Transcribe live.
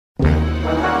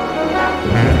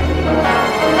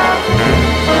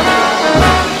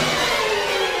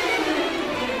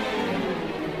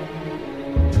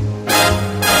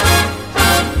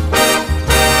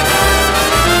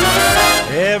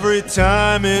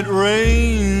time it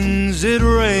rains,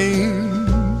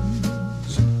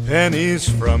 pennies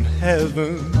from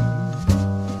heaven.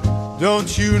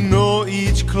 Don't you know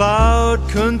each cloud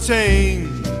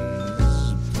contains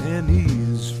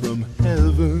pennies from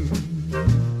heaven?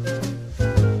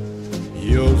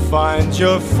 You'll find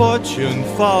your fortune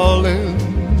falling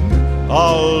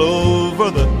all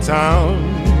over the town.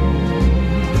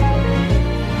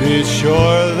 Be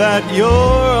sure that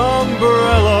your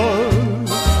umbrella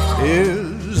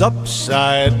is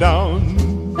upside down.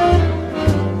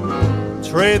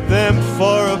 Trade them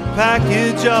for a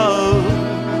package of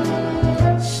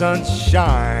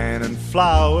sunshine and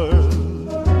flowers.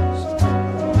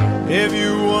 If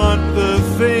you want the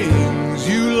things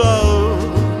you love,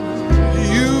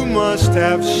 you must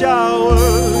have showers.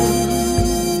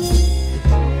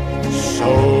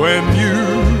 So when you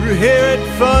hear it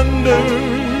thunder,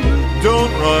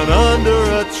 don't run under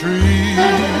a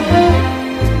tree.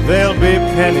 There'll be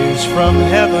pennies from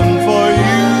heaven for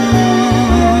you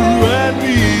and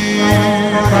me.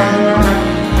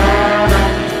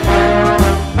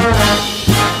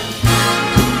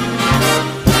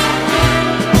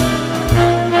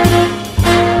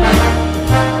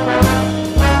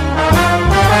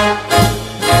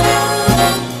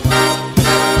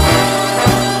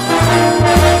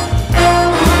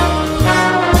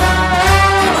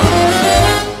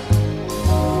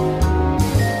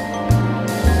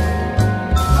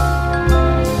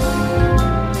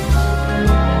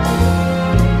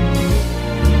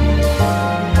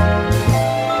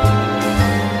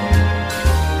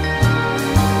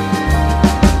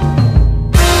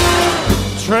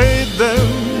 Trade them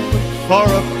for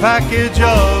a package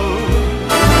of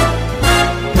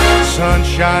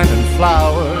sunshine and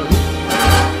flowers.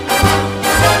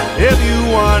 If you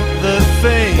want the